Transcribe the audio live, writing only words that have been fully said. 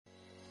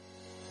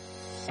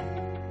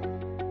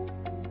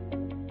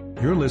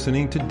You're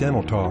listening to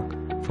Dental Talk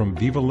from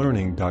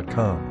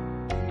VivaLearning.com.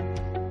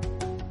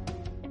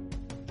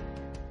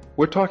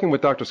 We're talking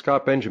with Dr.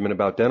 Scott Benjamin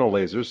about dental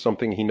lasers,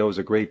 something he knows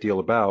a great deal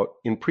about.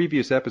 In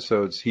previous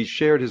episodes, he's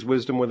shared his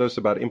wisdom with us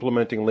about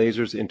implementing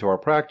lasers into our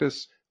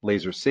practice,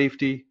 laser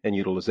safety and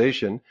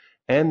utilization,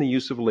 and the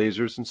use of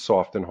lasers in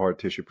soft and hard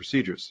tissue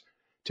procedures.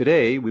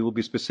 Today, we will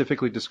be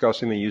specifically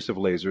discussing the use of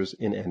lasers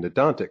in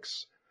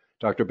endodontics.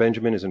 Dr.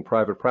 Benjamin is in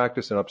private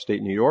practice in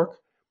upstate New York.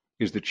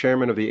 He's the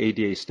chairman of the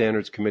ADA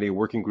Standards Committee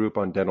Working Group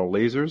on Dental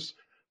Lasers,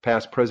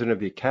 past president of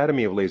the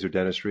Academy of Laser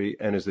Dentistry,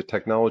 and is the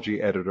technology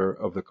editor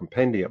of the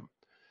Compendium.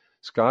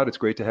 Scott, it's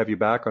great to have you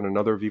back on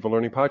another Viva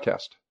Learning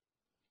podcast.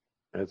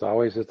 As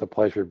always, it's a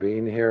pleasure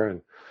being here,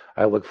 and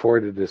I look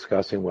forward to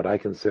discussing what I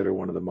consider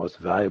one of the most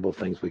valuable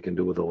things we can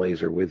do with a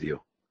laser with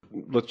you.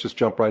 Let's just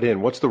jump right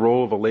in. What's the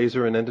role of a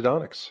laser in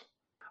endodontics?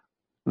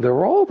 The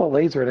role of a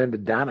laser in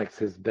endodontics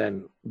has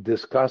been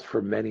discussed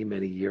for many,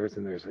 many years,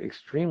 and there's an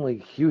extremely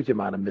huge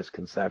amount of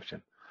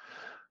misconception.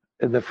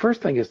 And the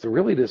first thing is to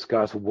really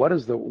discuss what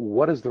is the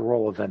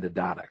role of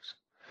endodontics.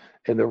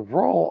 And the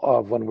role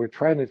of when we're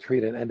trying to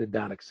treat an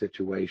endodontic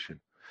situation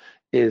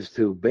is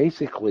to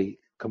basically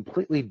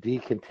completely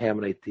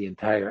decontaminate the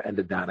entire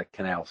endodontic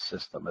canal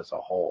system as a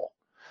whole,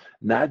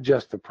 not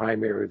just the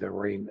primary,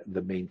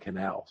 the main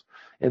canals.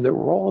 And the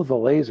role of the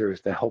laser is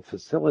to help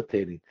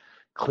facilitating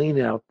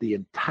cleaning out the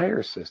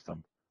entire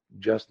system,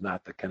 just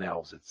not the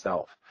canals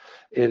itself.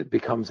 It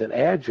becomes an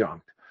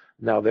adjunct.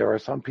 Now, there are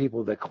some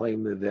people that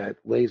claim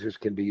that lasers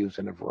can be used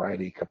in a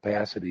variety of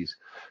capacities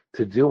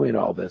to doing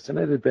all this, and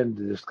it had been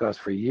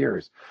discussed for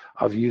years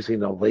of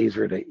using a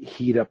laser to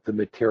heat up the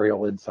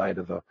material inside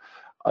of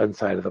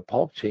the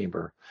pulp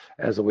chamber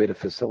as a way to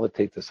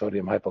facilitate the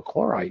sodium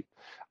hypochlorite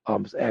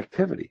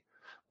activity.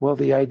 Well,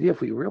 the idea,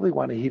 if we really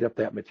want to heat up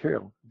that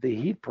material, the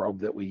heat probe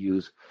that we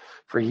use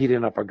for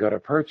heating up our gutta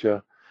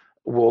percha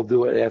will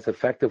do it as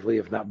effectively,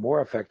 if not more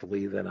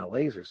effectively, than a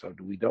laser. So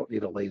we don't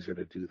need a laser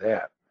to do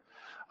that.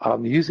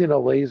 Using a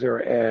laser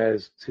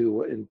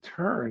in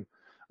turn,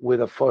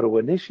 with a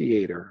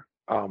photoinitiator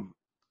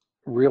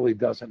really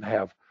doesn't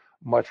have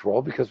much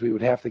role, because we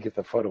would have to get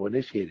the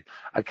photoinitiator,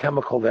 a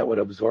chemical that would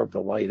absorb the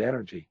light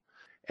energy.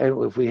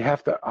 And if we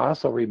have to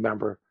also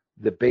remember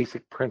the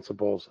basic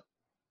principles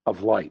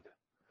of light.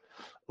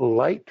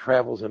 Light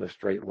travels in a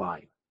straight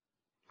line.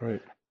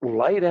 Right.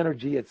 Light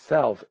energy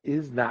itself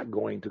is not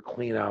going to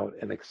clean out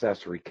an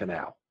accessory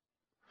canal.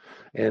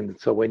 And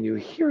so when you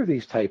hear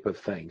these type of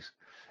things,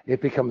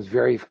 it becomes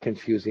very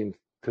confusing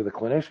to the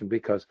clinician,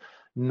 because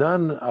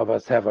none of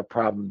us have a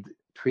problem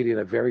treating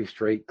a very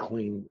straight,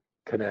 clean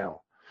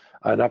canal,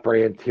 an upper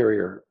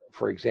anterior,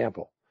 for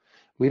example.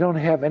 We don't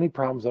have any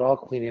problems at all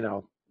cleaning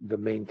out the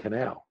main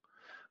canal.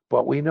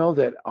 But we know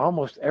that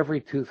almost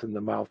every tooth in the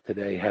mouth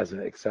today has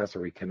an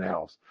accessory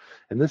canals.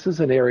 And this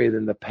is an area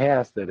in the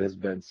past that is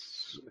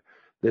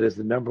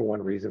the number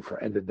one reason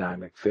for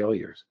endodontic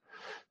failures.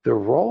 The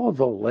role of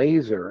the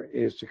laser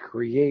is to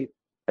create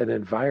an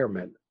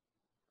environment,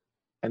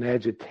 an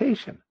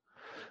agitation,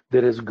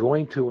 that is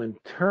going to in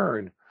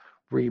turn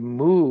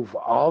remove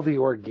all the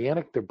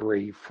organic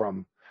debris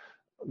from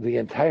the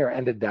entire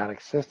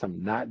endodontic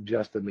system, not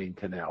just the main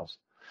canals,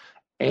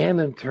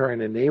 and in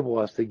turn enable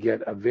us to get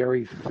a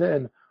very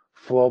thin,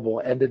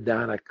 flowable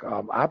endodontic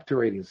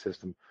obturating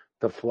system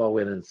to flow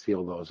in and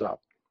seal those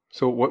up.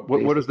 So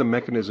what is the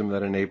mechanism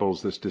that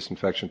enables this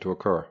disinfection to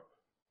occur?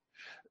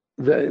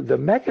 The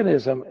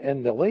mechanism,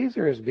 and the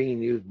laser is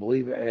being used,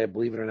 believe it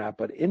or not,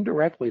 but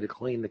indirectly to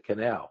clean the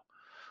canal.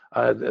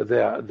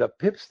 The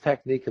PIPS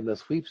technique and the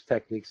sweeps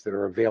techniques that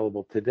are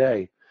available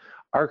today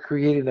are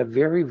creating a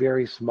very,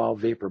 very small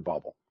vapor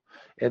bubble.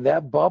 And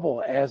that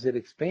bubble, as it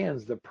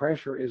expands, the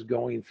pressure is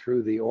going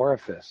through the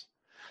orifice.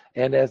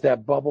 And as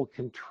that bubble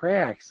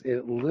contracts,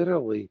 it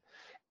literally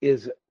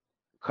is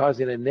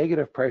causing a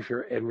negative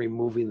pressure and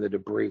removing the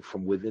debris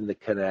from within the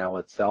canal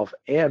itself,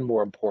 and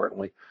more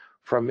importantly,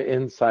 from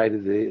inside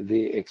of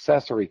the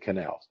accessory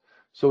canals.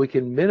 So we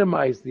can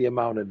minimize the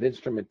amount of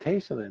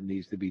instrumentation that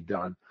needs to be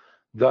done,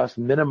 thus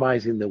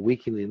minimizing the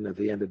weakening of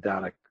the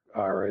endodontic,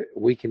 or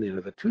weakening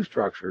of the tooth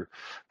structure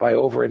by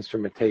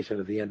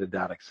over-instrumentation of the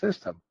endodontic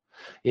system.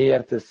 And yet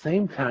at the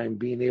same time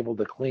being able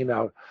to clean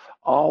out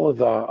all of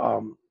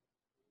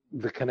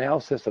the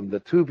canal system, the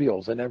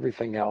tubules and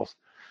everything else,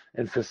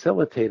 and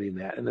facilitating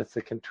that. And it's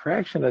the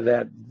contraction of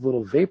that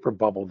little vapor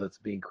bubble that's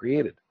being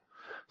created.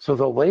 So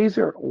the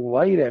laser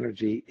light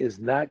energy is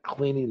not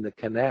cleaning the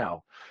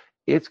canal.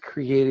 It's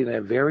creating a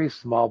very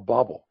small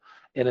bubble.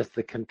 And it's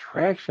the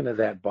contraction of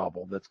that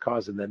bubble that's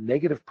causing the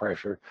negative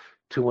pressure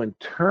to in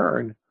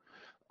turn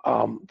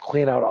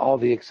clean out all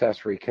the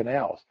accessory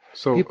canals.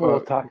 So people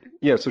will talk.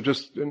 Yeah, so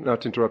just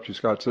not to interrupt you,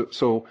 Scott.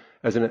 So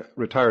as a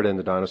retired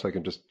endodontist, I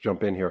can just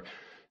jump in here.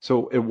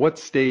 So at what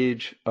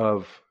stage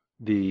of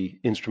the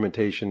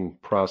instrumentation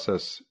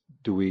process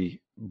do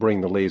we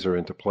bring the laser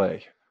into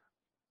play?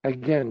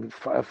 Again,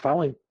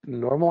 following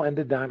normal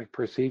endodontic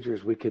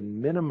procedures, we can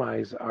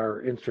minimize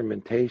our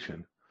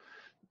instrumentation,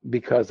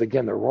 because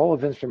again, the role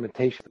of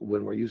instrumentation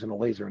when we're using a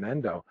laser in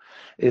endo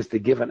is to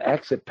give an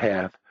exit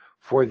path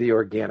for the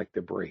organic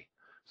debris.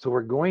 So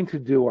we're going to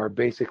do our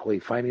basically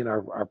finding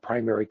our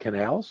primary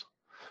canals,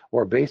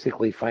 or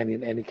basically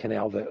finding any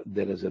canal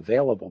that is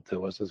available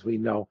to us. As we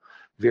know,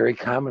 very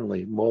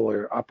commonly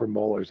upper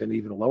molars and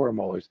even lower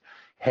molars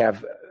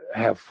have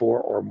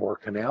 4 or more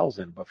canals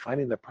in, but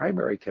finding the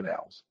primary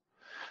canals,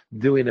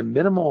 doing a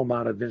minimal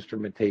amount of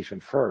instrumentation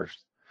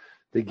first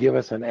to give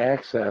us an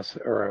access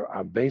or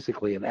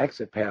basically an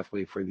exit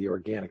pathway for the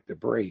organic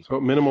debris. So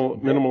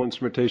minimal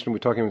instrumentation, we're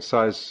talking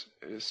size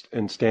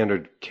in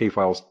standard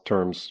K-files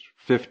terms,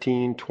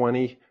 15,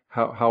 20?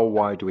 How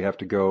wide do we have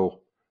to go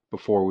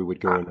before we would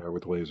go in there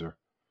with laser?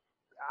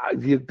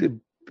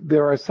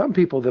 There are some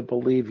people that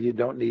believe you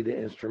don't need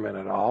an instrument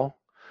at all.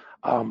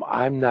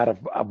 I'm not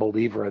a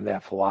believer in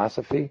that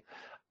philosophy.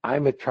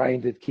 I'm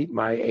trying to keep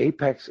my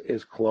apex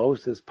as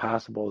close as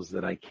possible as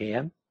that I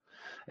can,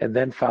 and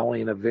then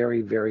following a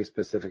very, very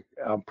specific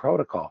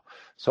protocol.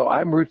 So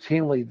I'm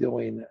routinely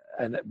doing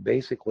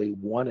basically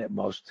 1 at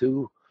most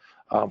 2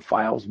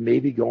 files,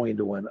 maybe going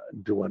to an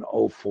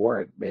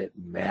 0.4 at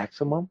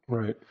maximum,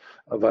 right,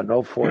 of an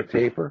 0.4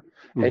 taper,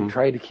 and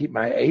trying to keep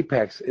my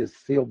apex as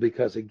sealed,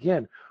 because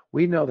again,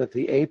 we know that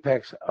the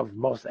apex of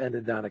most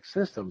endodontic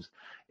systems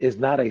is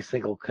not a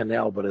single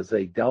canal, but is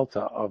a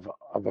delta of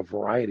a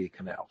variety of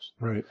canals.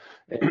 Right.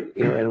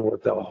 And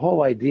what the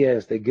whole idea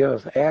is to give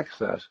us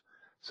access.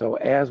 So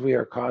as we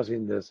are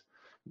causing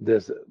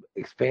this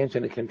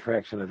expansion and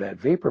contraction of that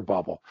vapor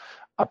bubble,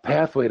 a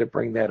pathway to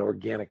bring that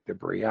organic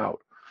debris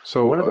out.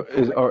 So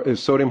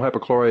is sodium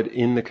hypochlorite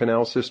in the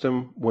canal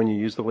system when you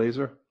use the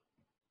laser?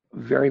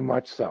 Very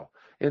much so.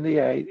 In the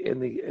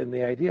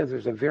idea,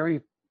 there's a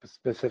very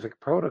specific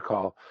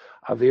protocol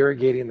of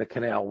irrigating the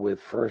canal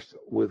with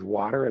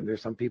water, and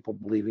there's some people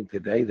believing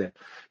today that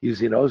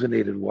using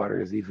ozonated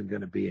water is even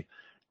going to be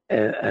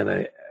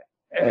an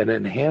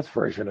enhanced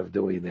version of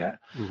doing that.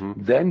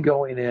 Then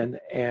going in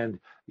and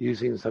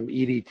using some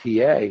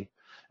EDTA,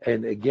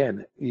 and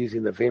again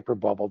using the vapor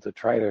bubble to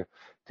try to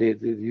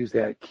use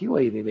that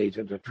chelating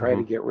agent to try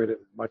to get rid of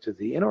as much of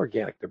the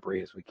inorganic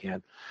debris as we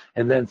can,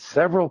 and then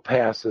several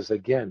passes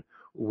again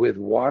with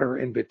water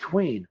in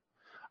between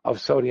of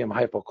sodium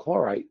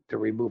hypochlorite to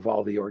remove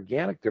all the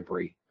organic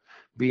debris,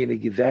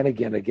 being then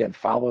again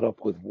followed up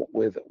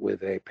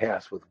with a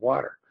pass with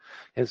water.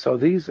 And so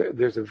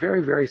there's a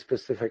very, very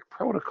specific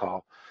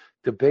protocol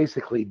to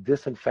basically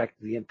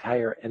disinfect the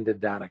entire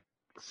endodontic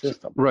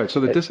system. Right. So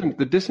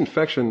the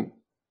disinfection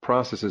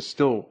process is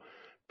still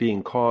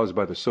being caused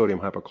by the sodium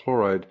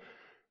hypochlorite.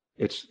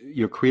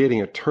 You're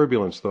creating a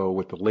turbulence though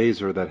with the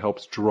laser that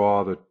helps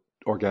draw the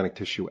organic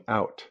tissue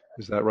out.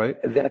 Is that right?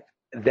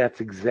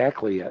 That's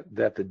exactly it.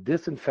 That the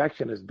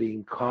disinfection is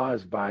being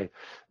caused by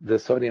the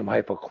sodium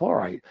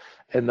hypochlorite,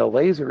 and the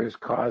laser is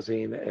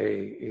causing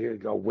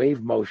a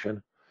wave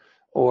motion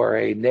or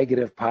a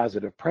negative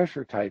positive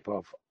pressure type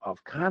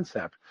of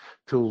concept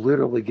to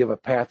literally give a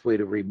pathway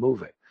to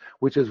remove it,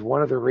 which is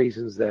one of the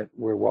reasons that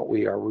what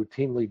we are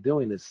routinely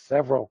doing is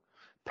several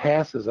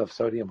passes of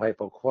sodium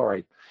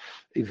hypochlorite,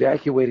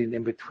 evacuating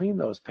in between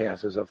those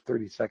passes of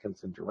 30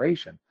 seconds in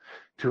duration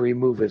to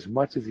remove as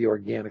much of the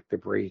organic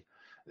debris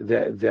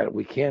that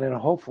we can, and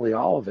hopefully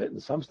all of it.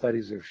 And some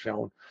studies have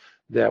shown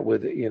that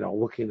with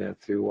looking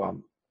at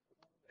through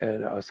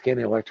a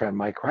scanning electron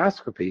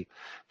microscopy,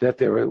 that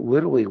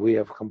we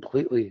have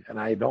completely, and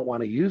I don't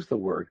want to use the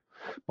word,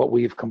 but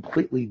we've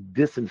completely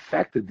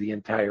disinfected the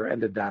entire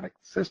endodontic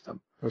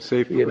system. A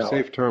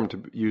safe term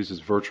to use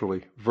is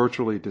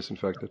virtually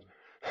disinfected.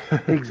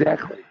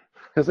 Exactly.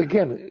 Because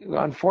again,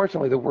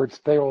 unfortunately, the word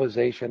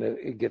sterilization,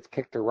 it gets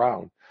kicked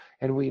around.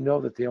 And we know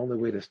that the only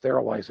way to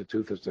sterilize a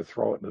tooth is to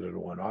throw it into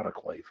an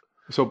autoclave.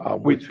 So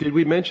did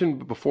we mention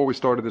before we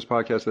started this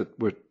podcast that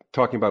we're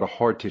talking about a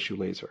hard tissue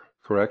laser,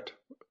 correct?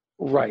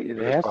 Right. It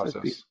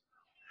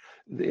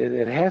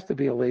has to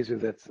be a laser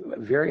that's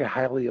very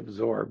highly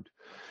absorbed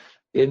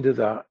into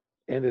the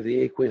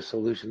aqueous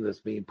solution that's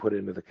being put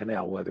into the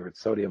canal, whether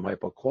it's sodium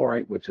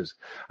hypochlorite, which is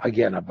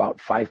again about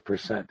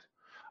 5%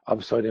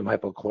 of sodium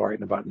hypochlorite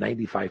and about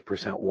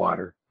 95%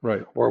 water,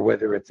 right? Or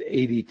whether it's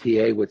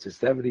EDTA, which is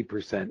 70%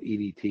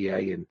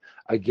 EDTA and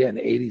again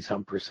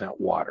 80-some%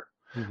 water.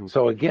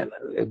 So again,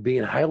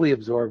 being highly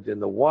absorbed in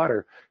the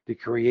water to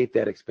create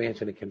that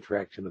expansion and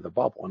contraction of the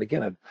bubble. And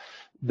again,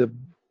 the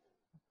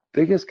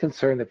biggest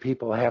concern that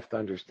people have to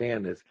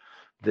understand is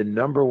the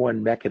number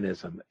one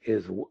mechanism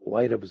is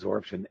light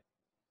absorption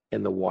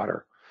in the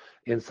water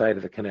inside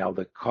of the canal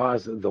that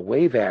cause the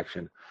wave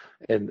action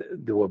and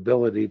the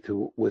ability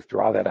to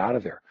withdraw that out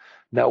of there.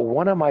 Now,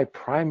 one of my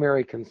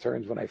primary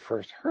concerns when I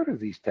first heard of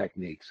these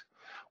techniques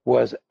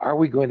was, are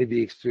we going to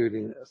be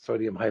extruding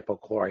sodium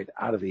hypochlorite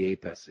out of the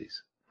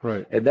apices?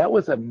 Right. And that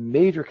was a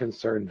major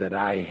concern that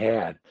I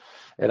had.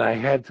 And I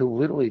had to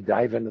literally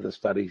dive into the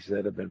studies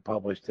that have been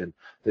published in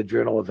the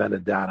Journal of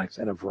Endodontics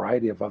and a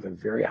variety of other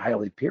very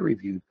highly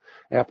peer-reviewed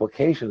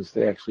applications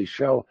to actually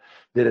show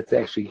that it's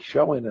actually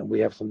showing, and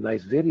we have some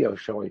nice videos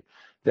showing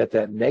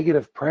that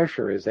negative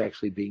pressure is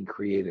actually being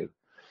created.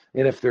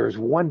 And if there's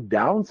one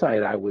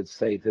downside, I would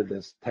say, to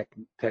this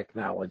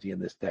technology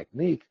and this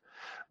technique,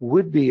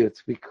 would be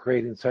it's be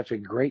creating such a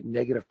great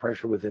negative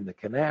pressure within the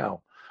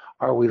canal.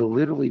 Are we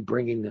literally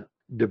bringing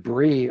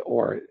debris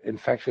or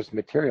infectious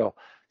material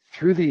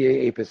through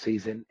the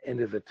apices and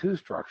into the tooth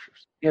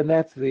structures? And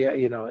that's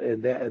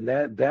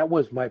that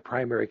was my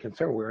primary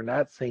concern. We're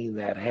not seeing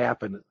that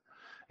happen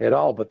at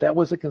all, but that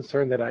was a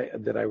concern that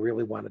I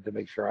really wanted to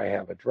make sure I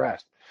have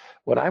addressed.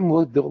 When I'm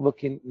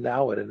looking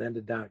now at an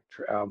endodontic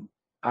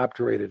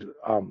obturated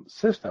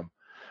system,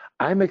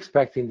 I'm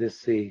expecting to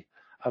see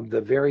the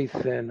very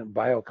thin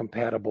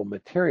biocompatible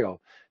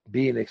material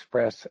being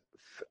expressed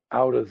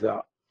out of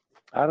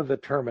the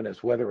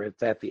terminus, whether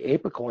it's at the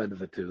apical end of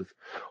the tooth,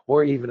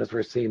 or even as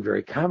we're seeing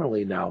very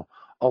commonly now,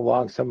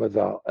 along some of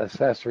the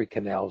accessory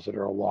canals that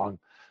are along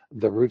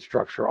the root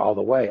structure all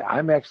the way.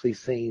 I'm actually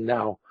seeing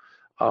now,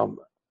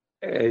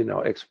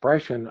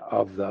 expression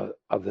of the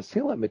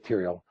sealant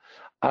material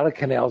out of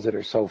canals that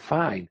are so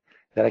fine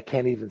that I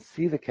can't even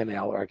see the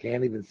canal, or I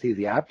can't even see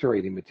the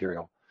obturating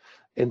material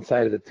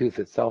inside of the tooth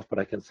itself, but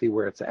I can see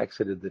where it's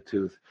exited the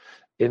tooth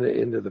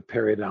into the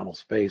periodontal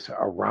space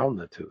around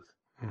the tooth.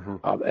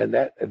 Mm-hmm. And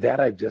that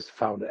I've just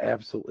found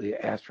absolutely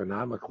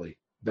astronomically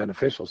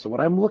beneficial. So what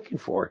I'm looking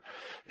for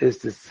is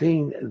to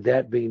seeing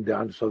that being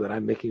done, so that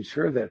I'm making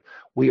sure that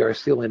we are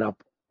sealing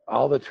up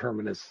all the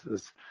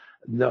terminuses,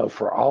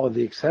 for all of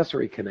the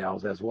accessory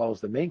canals as well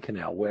as the main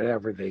canal,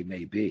 whatever they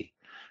may be.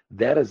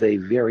 That is a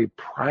very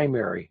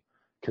primary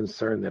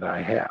concern that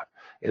I have,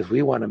 is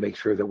we want to make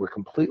sure that we're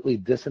completely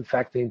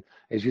disinfecting,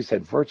 as you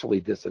said, virtually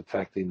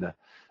disinfecting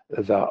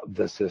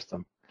the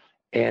system,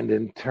 and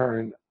in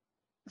turn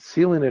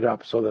sealing it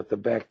up so that the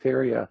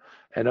bacteria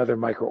and other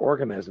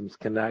microorganisms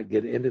cannot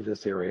get into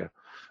this area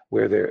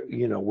where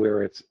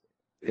where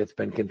it's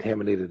been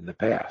contaminated in the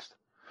past.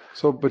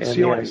 So, but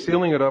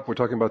sealing it up, we're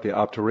talking about the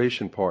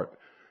obturation part.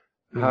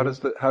 How does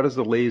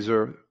the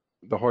laser,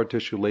 the hard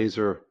tissue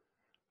laser,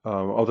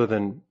 other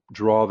than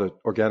draw the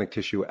organic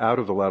tissue out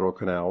of the lateral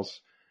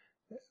canals,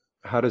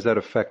 how does that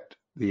affect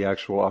the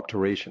actual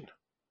obturation?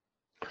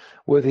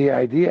 Well, the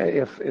idea,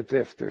 if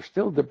there's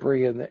still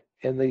debris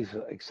in these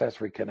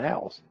accessory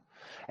canals,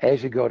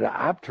 as you go to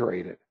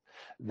obturate it,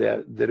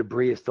 the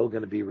debris is still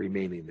going to be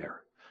remaining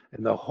there.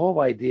 And the whole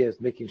idea is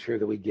making sure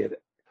that we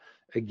get,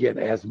 again,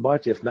 as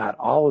much, if not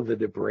all, of the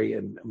debris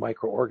and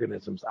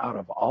microorganisms out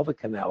of all the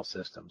canal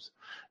systems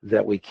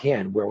that we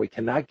can, where we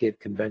cannot get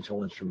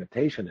conventional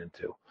instrumentation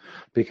into.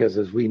 Because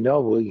as we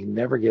know, we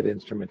never get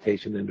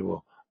instrumentation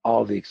into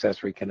all the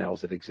accessory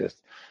canals that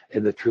exist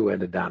in the true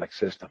endodontic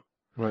system.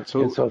 Right.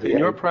 So in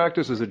your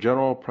practice as a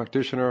general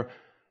practitioner,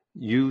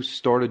 you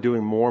started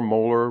doing more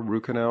molar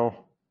root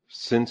canal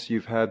since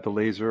you've had the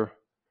laser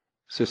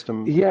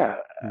system? Yeah.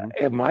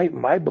 And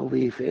my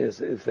belief is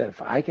that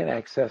if I can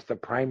access the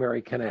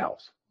primary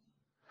canals,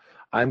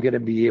 I'm going to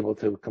be able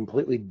to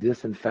completely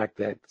disinfect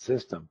that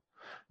system,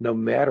 no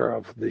matter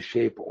of the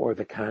shape or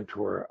the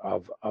contour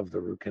of the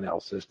root canal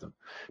system.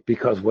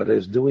 Because what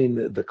is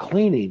doing the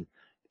cleaning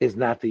is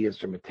not the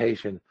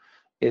instrumentation,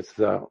 it's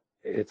the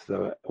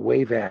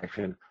wave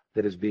action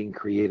that is being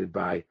created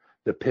by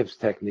the PIPS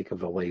technique of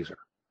the laser.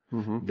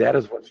 Mm-hmm. That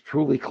is what's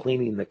truly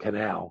cleaning the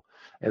canal,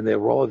 and the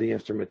role of the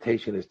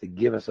instrumentation is to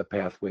give us a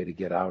pathway to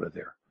get out of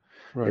there.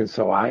 Right. And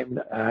so I'm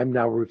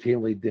now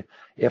routinely,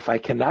 if I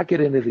cannot get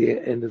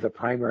into the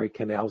primary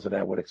canals that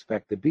I would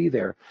expect to be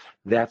there,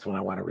 that's when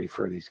I want to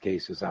refer these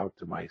cases out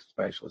to my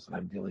specialist. And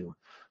I'm dealing with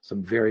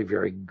some very,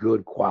 very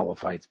good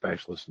qualified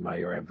specialists in my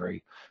area. I'm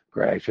very,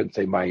 I shouldn't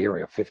say my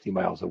area, 50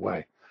 miles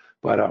away.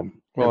 But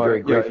well, I'm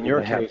very grateful in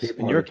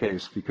your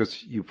case,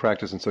 because you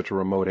practice in such a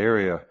remote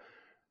area,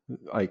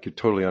 I could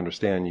totally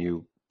understand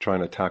you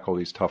trying to tackle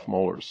these tough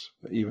molars,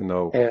 even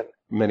though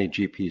many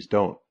GPs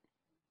don't.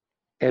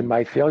 And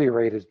my failure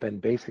rate has been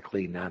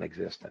basically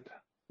non-existent,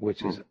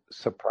 which is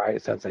surprising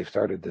since I've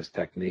started this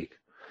technique,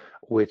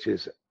 which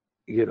is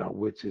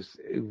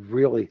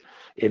really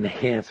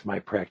enhanced my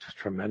practice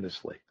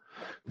tremendously.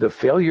 The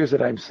failures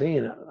that I'm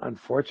seeing,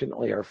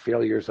 unfortunately, are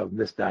failures of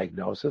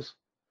misdiagnosis.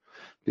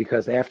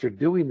 Because after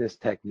doing this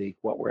technique,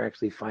 what we're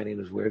actually finding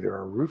is where there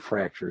are root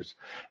fractures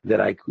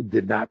that I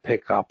did not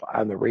pick up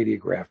on the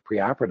radiograph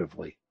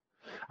preoperatively,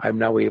 I'm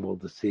now able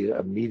to see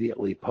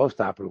immediately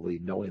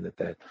postoperatively, knowing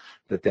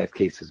that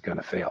case is going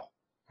to fail.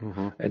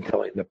 Mm-hmm. And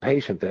telling the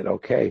patient that,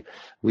 okay,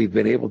 we've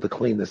been able to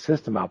clean the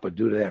system out, but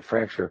due to that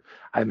fracture,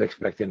 I'm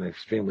expecting an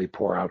extremely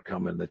poor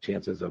outcome, and the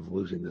chances of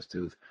losing this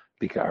tooth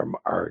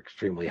are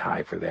extremely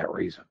high for that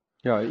reason.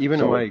 Yeah, even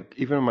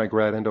in my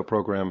grad endo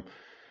program,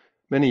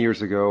 many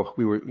years ago,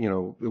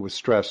 it was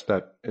stressed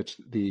that it's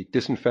the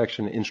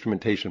disinfection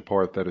instrumentation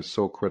part that is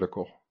so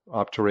critical.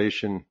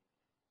 Obturation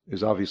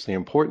is obviously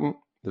important.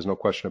 There's no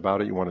question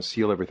about it. You want to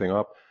seal everything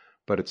up,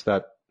 but it's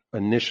that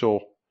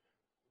initial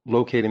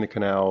locating the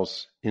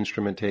canals,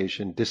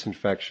 instrumentation,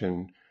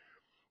 disinfection,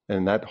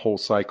 and that whole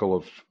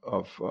cycle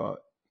of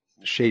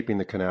shaping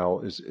the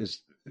canal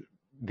is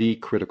the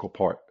critical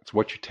part. It's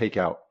what you take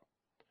out.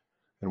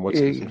 And what's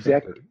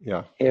exactly?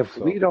 Yeah. If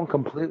we don't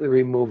completely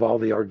remove all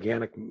the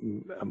organic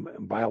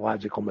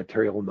biological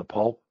material in the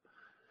pulp,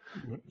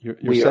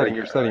 you're setting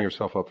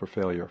yourself up for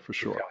failure, for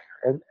sure.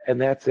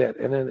 and that's it.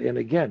 And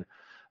again,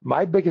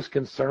 my biggest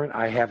concern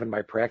I have in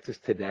my practice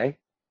today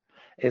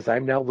is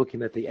I'm now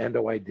looking at the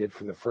endo I did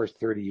for the first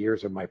 30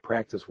 years of my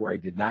practice where I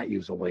did not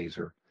use a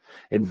laser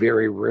and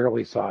very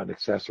rarely saw an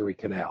accessory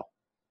canal.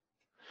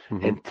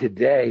 Mm-hmm. And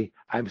today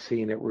I'm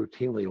seeing it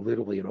routinely,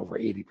 literally in over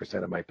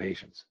 80% of my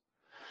patients.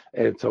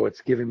 And so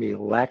it's giving me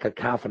lack of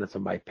confidence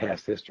in my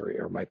past history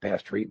or my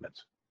past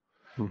treatments.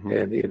 Mm-hmm.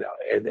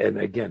 And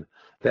again,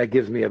 that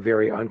gives me a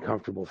very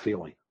uncomfortable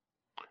feeling.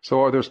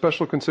 So are there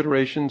special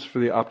considerations for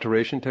the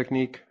obturation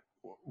technique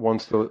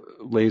once the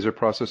laser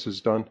process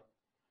is done?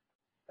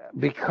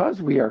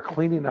 Because we are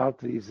cleaning out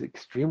these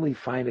extremely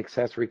fine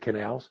accessory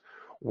canals,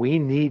 we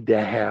need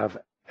to have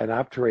an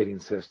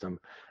obturating system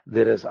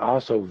that is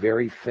also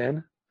very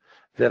thin,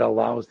 that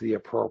allows the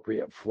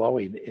appropriate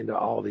flowing into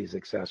all these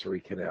accessory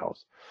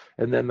canals.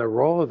 And then the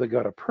role of the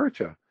gutta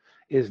percha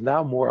is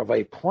now more of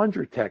a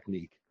plunger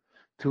technique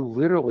to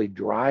literally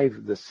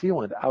drive the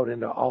sealant out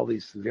into all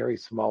these very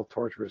small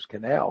tortuous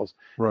canals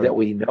that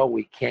we know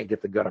we can't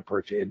get the gutta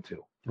percha into.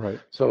 Right.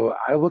 So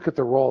I look at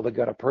the role of the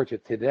gutta percha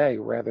today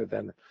rather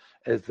than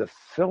as the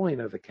filling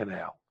of the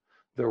canal.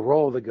 The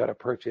role of the gutta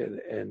percha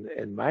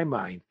in my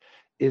mind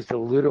is to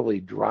literally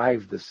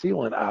drive the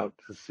sealant out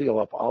to seal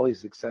up all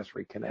these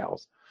accessory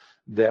canals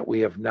that we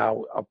have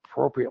now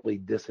appropriately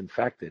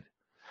disinfected,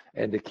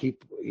 and to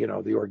keep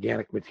the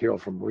organic material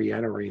from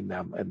re-entering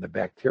them and the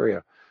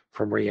bacteria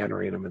from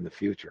re-entering them in the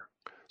future.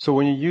 So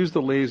when you use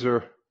the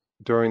laser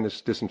during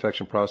this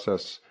disinfection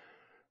process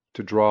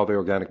to draw the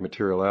organic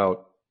material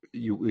out,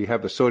 we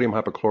have the sodium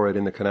hypochlorite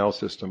in the canal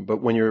system.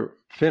 But when you're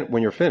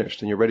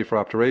finished and you're ready for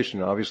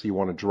obturation, obviously you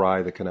want to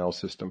dry the canal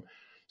system.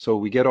 So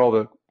we get all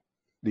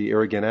the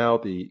irrigant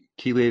out, the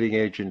chelating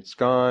agent's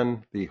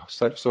gone, the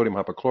sodium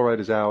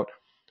hypochlorite is out.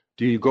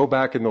 Do you go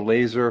back in the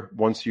laser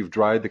once you've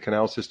dried the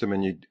canal system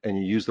and you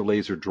use the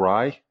laser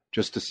dry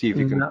just to see if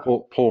you can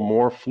pull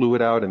more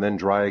fluid out and then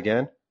dry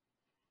again?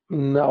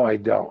 No, I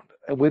don't.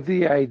 With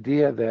the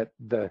idea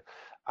that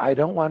I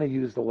don't want to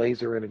use the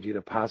laser energy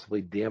to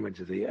possibly damage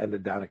the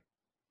endodontic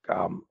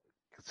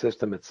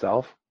system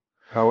itself.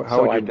 How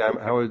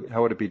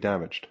would it be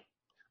damaged?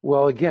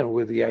 Well, again,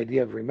 with the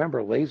idea of,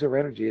 remember, laser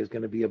energy is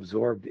going to be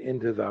absorbed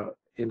into the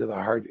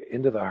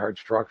hard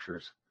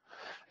structures,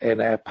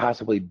 and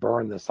possibly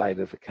burn the side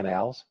of the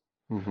canals.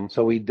 Mm-hmm.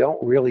 So we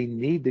don't really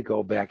need to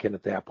go back in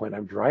at that point.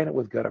 I'm drying it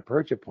with gutta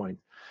percha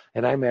points,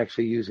 and I'm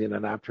actually using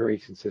an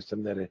obturation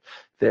system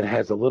that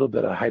has a little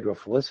bit of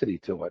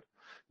hydrophilicity to it,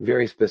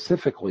 very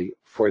specifically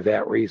for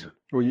that reason.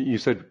 Well, you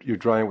said you're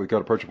drying with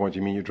gutta percha points.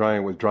 You mean you're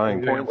drying with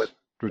drying points?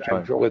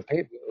 With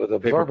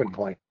absorbent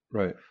point.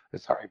 Right.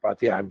 Sorry about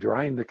that. I'm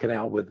drying the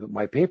canal with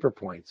my paper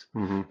points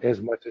mm-hmm.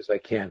 as much as I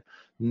can,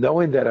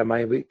 knowing that am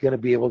I going to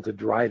be able to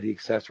dry the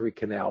accessory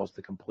canals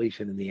to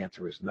completion, and the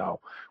answer is no,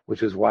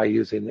 which is why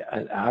using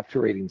an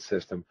obturating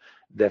system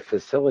that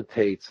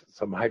facilitates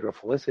some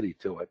hydrophilicity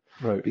to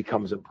it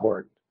becomes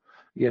important.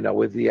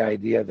 With the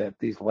idea that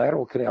these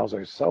lateral canals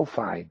are so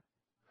fine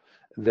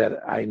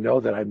that I know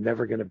that I'm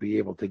never going to be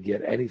able to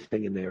get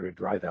anything in there to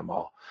dry them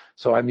all.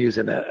 So I'm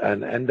using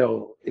an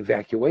endo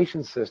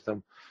evacuation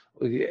system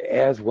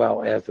as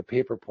well as the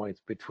paper points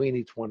between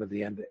each one of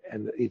the end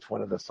and each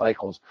one of the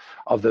cycles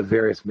of the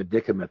various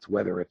medicaments,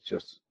 whether it's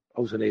just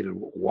ozonated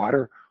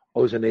water,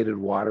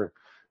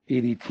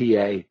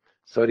 EDTA,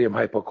 sodium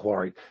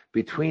hypochlorite.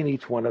 Between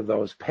each one of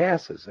those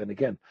passes, and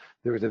again,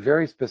 there is a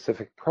very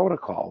specific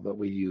protocol that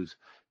we use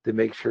to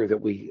make sure that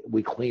we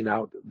clean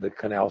out the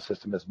canal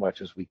system as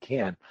much as we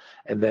can,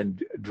 and then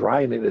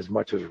drying it as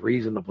much as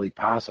reasonably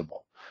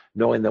possible,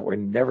 knowing that we're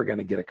never going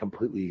to get it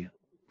completely,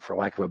 for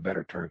lack of a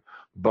better term,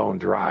 bone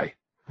dry.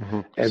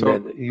 Mm-hmm.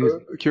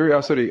 And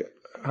curiosity,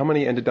 how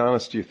many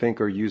endodontists do you think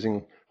are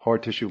using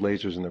hard tissue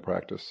lasers in their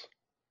practice?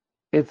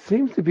 It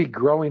seems to be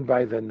growing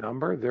by the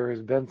number. There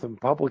has been some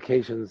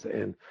publications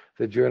in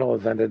the Journal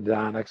of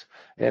Endodontics,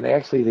 and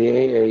actually the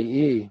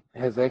AAE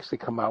has actually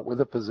come out with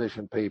a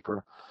position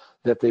paper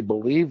that they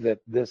believe that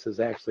this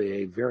is actually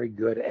a very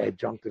good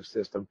adjunctive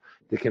system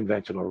to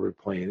conventional root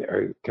plane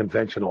or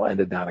conventional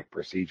endodontic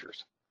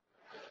procedures.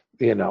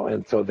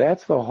 And so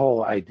that's the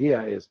whole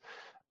idea, is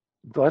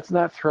let's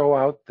not throw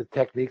out the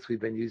techniques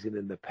we've been using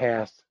in the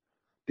past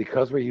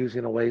because we're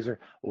using a laser.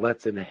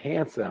 Let's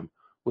enhance them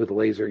with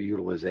laser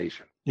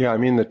utilization. Yeah, I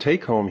mean, the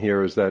take home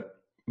here is that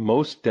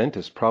most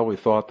dentists probably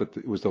thought that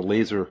it was the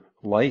laser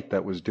light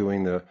that was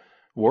doing the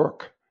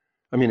work.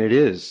 I mean, it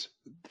is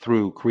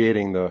through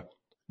creating the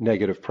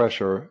negative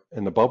pressure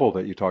and the bubble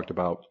that you talked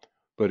about,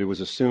 but it was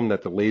assumed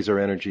that the laser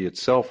energy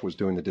itself was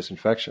doing the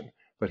disinfection.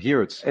 But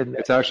here it's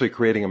actually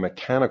creating a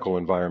mechanical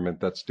environment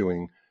that's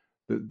doing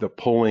the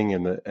pulling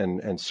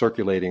and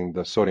circulating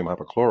the sodium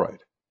hypochlorite.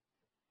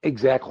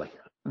 Exactly.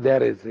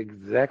 That is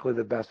exactly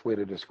the best way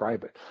to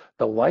describe it.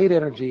 The light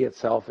energy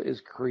itself is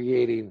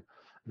creating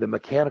the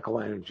mechanical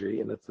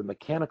energy, and it's the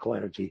mechanical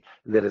energy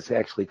that is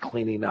actually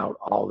cleaning out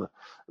all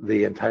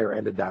the entire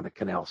endodontic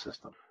canal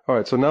system. All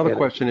right. So now the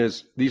question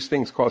is, these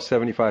things cost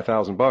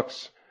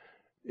 $75,000.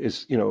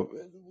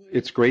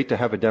 it's great to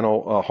have a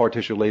dental hard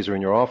tissue laser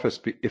in your office.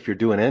 If you're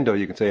doing endo,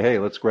 you can say, hey,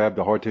 let's grab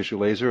the hard tissue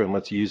laser and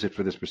let's use it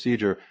for this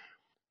procedure.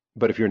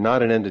 But if you're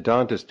not an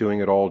endodontist doing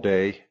it all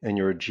day and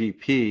you're a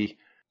GP,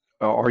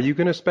 are you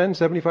going to spend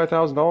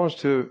 $75,000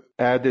 to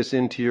add this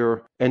into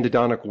your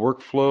endodontic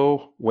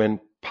workflow when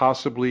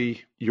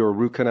possibly your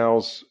root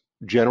canals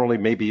generally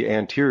may be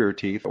anterior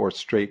teeth or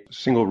straight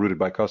single-rooted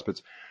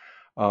bicuspids?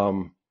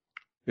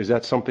 Is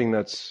that something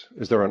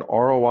is there an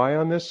ROI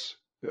on this?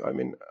 I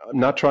mean, I'm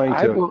not trying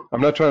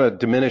to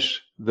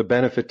diminish the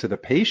benefit to the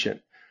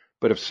patient,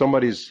 but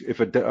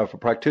if a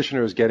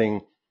practitioner is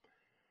getting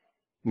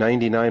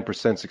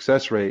 99%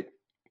 success rate,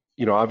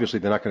 obviously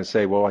they're not going to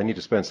say, well, I need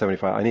to spend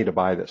 75. I need to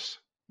buy this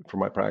for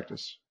my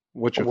practice.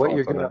 What's your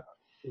thoughts on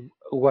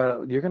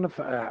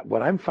that?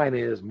 What I'm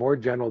finding is more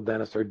general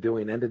dentists are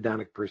doing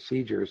endodontic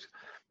procedures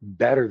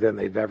better than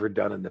they've ever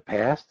done in the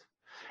past.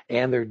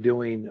 And they're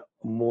doing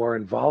more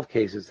involved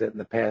cases that in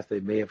the past they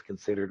may have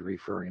considered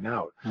referring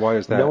out. Why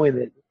is that? Knowing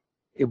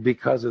that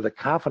because of the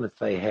confidence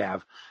they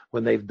have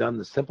when they've done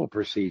the simple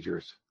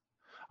procedures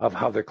of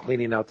how they're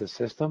cleaning out the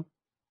system,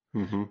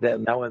 that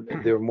now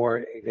they're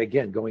more,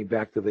 again, going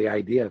back to the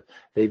idea,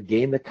 they've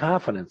gained the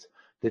confidence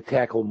to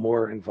tackle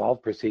more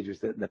involved procedures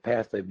that in the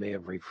past they may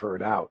have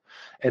referred out.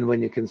 And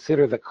when you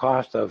consider the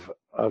cost to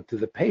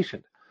the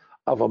patient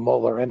of a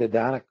molar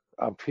endodontic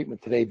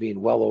treatment today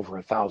being well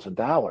over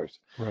 $1,000,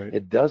 right,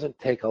 it doesn't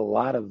take a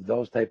lot of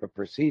those type of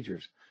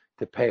procedures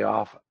to pay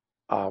off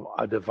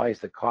a device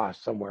that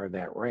costs somewhere in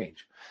that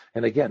range.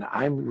 And again,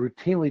 I'm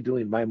routinely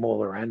doing my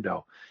molar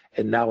endo,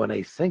 and now in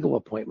a single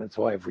appointment,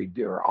 so I've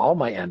redo all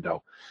my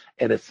endo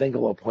in a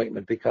single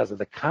appointment because of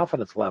the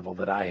confidence level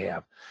that I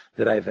have,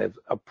 that I've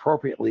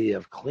appropriately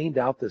have cleaned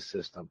out the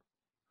system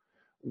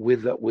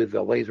with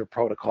the laser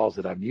protocols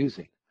that I'm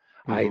using.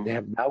 I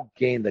have now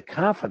gained the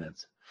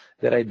confidence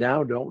that I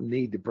now don't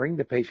need to bring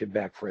the patient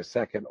back for a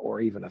second or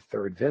even a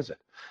third visit.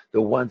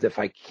 The ones, if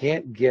I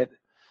can't get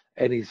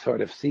any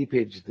sort of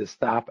seepage to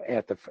stop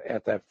at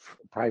that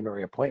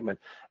primary appointment,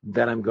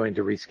 then I'm going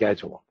to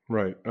reschedule them.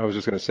 Right. I was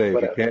just going to say,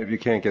 if you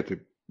can't get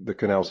the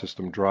canal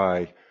system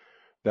dry,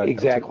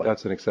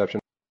 that's an exception.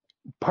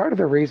 Part of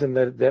the reason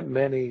that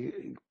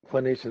many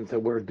clinicians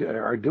that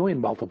are doing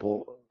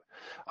multiple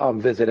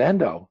visit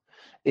endo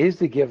is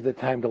to give the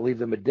time to leave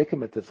the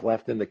medicament that's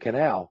left in the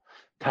canal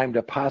time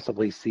to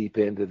possibly seep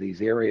into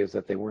these areas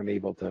that they weren't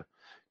able to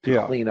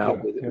clean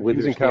out with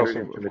using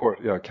calcium, of course.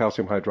 Yeah,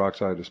 calcium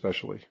hydroxide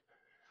especially.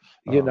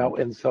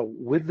 And so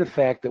with the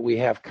fact that we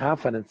have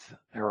confidence,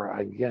 or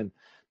again,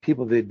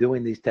 people that are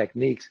doing these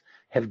techniques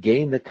have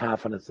gained the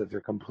confidence that they're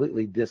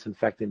completely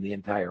disinfecting the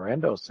entire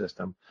endo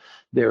system,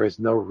 there is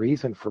no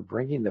reason for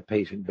bringing the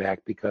patient back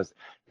because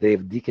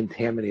they've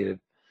decontaminated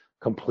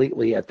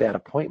completely at that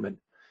appointment.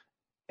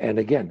 And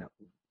again,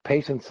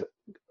 patients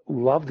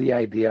love the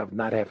idea of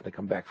not having to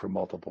come back for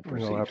multiple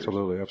procedures. No,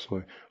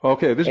 absolutely.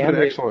 Okay, this has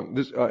been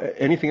excellent.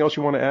 Anything else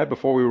you want to add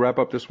before we wrap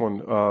up this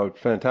one?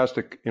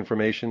 Fantastic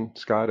information,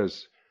 Scott,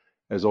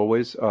 as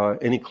always.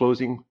 Any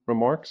closing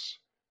remarks?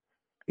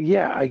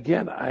 Yeah,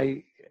 again,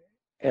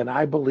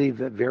 I believe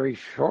that very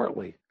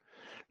shortly,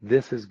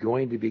 this is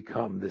going to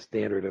become the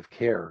standard of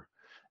care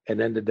in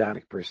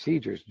endodontic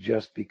procedures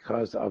just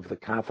because of the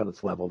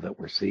confidence level that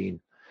we're seeing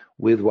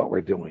with what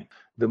we're doing.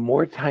 The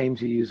more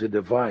times you use a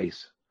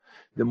device,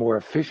 the more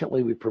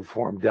efficiently we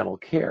perform dental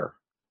care,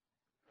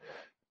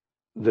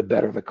 the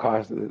better the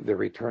cost, the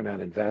return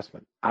on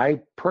investment. I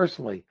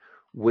personally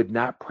would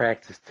not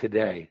practice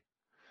today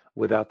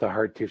without the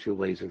hard tissue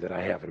laser that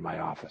I have in my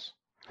office.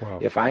 Wow.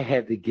 If I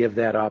had to give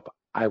that up,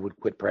 I would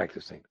quit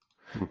practicing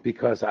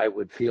because I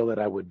would feel that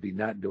I would be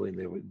not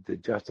doing the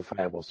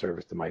justifiable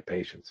service to my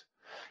patients.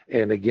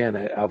 And again,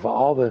 of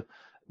all the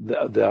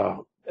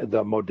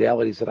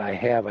modalities that I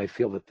have, I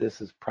feel that this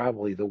is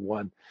probably the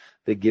one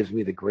that gives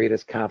me the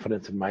greatest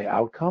confidence in my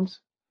outcomes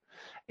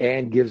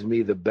and gives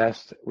me the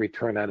best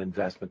return on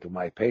investment to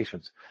my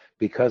patients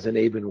because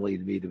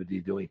enabling me to be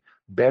doing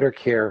better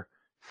care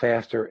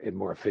faster and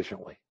more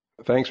efficiently.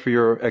 Thanks for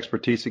your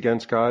expertise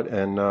again, Scott.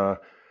 And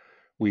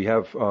we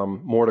have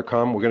more to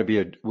come.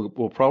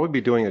 We'll probably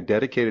be doing a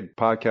dedicated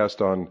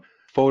podcast on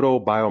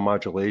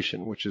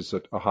photobiomodulation, which is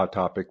a hot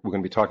topic. We're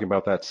going to be talking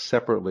about that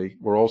separately.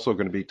 We're also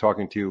going to be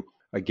talking to you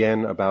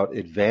again about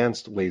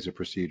advanced laser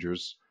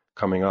procedures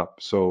coming up.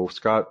 So,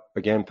 Scott,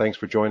 again, thanks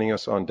for joining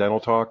us on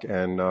Dental Talk,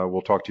 and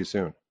we'll talk to you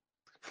soon.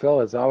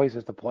 Phil, as always,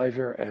 it's a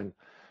pleasure. And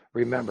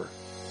remember,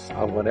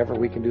 whatever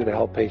we can do to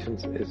help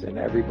patients is in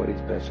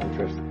everybody's best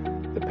interest,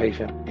 the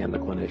patient and the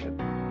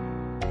clinician.